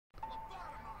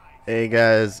Hey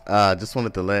guys, just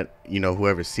wanted to let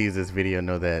whoever sees this video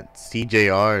know that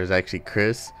CJR is actually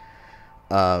Chris.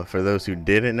 For those who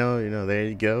didn't know, there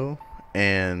you go.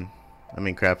 And I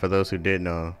mean, crap, for those who did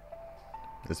know,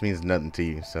 this means nothing to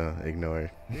you, so ignore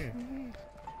it. Yeah.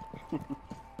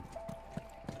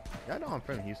 Y'all know I'm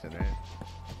from Houston, right?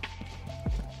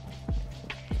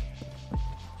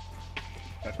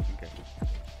 That's okay.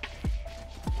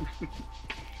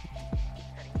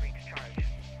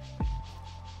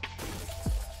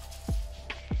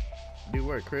 Do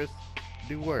work, Chris.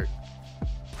 Do work.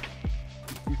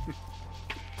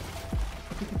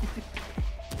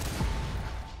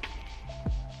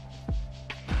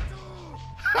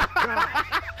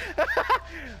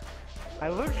 I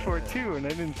looked for it too and I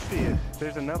didn't see it.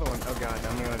 There's another one. Oh god,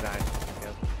 I'm gonna die.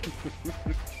 Yep.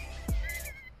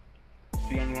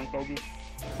 See anyone, Kobe?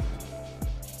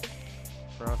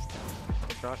 Frost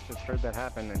just heard that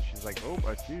happen and she's like, oh,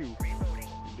 I see you.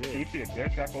 You Can you see a bear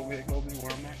trap over here, Kobe,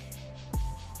 where I'm at?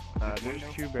 There's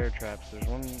two bear traps. There's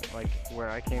one like where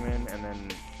I came in and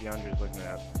then DeAndre's looking it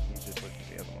up. He just looked at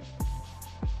the other one.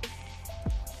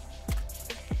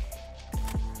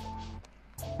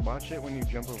 Watch it when you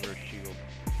jump over a shield.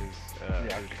 Yeah,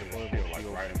 there's a shield like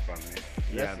right in front of me.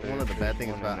 Yeah, that's one of the bad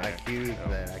things about IQ is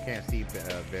that I can't see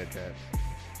bear traps.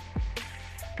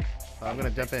 I'm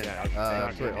gonna jump in.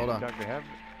 Twit, hold on. Doctor, have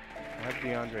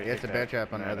DeAndre. Yeah, it's a bear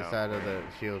trap on the other side of the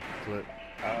shield. Twit.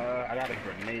 I got a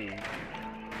grenade.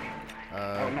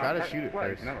 Try to shoot it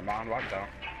first. Never mind, lock down.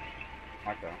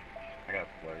 Lock down. I got a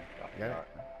play. Yeah.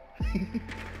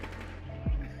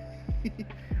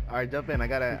 All right, jump in. I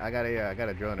got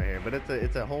a drone right here, but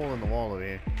it's a hole in the wall over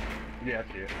here. Yeah,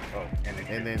 I see it. Oh,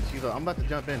 and then she's like, I'm about to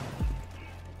jump in.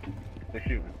 They're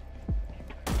shooting.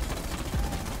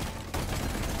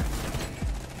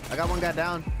 I got one guy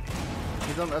down.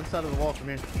 He's on the other side of the wall from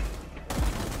here.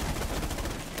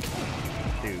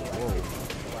 Dude, whoa.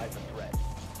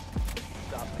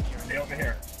 Stay over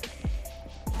here.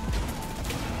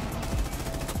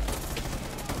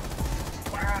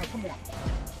 Wow, come on.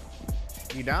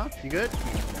 You down? You good?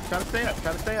 Try to stay up.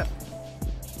 Try to stay up.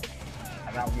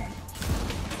 I got one.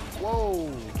 Whoa.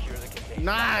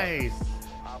 Nice.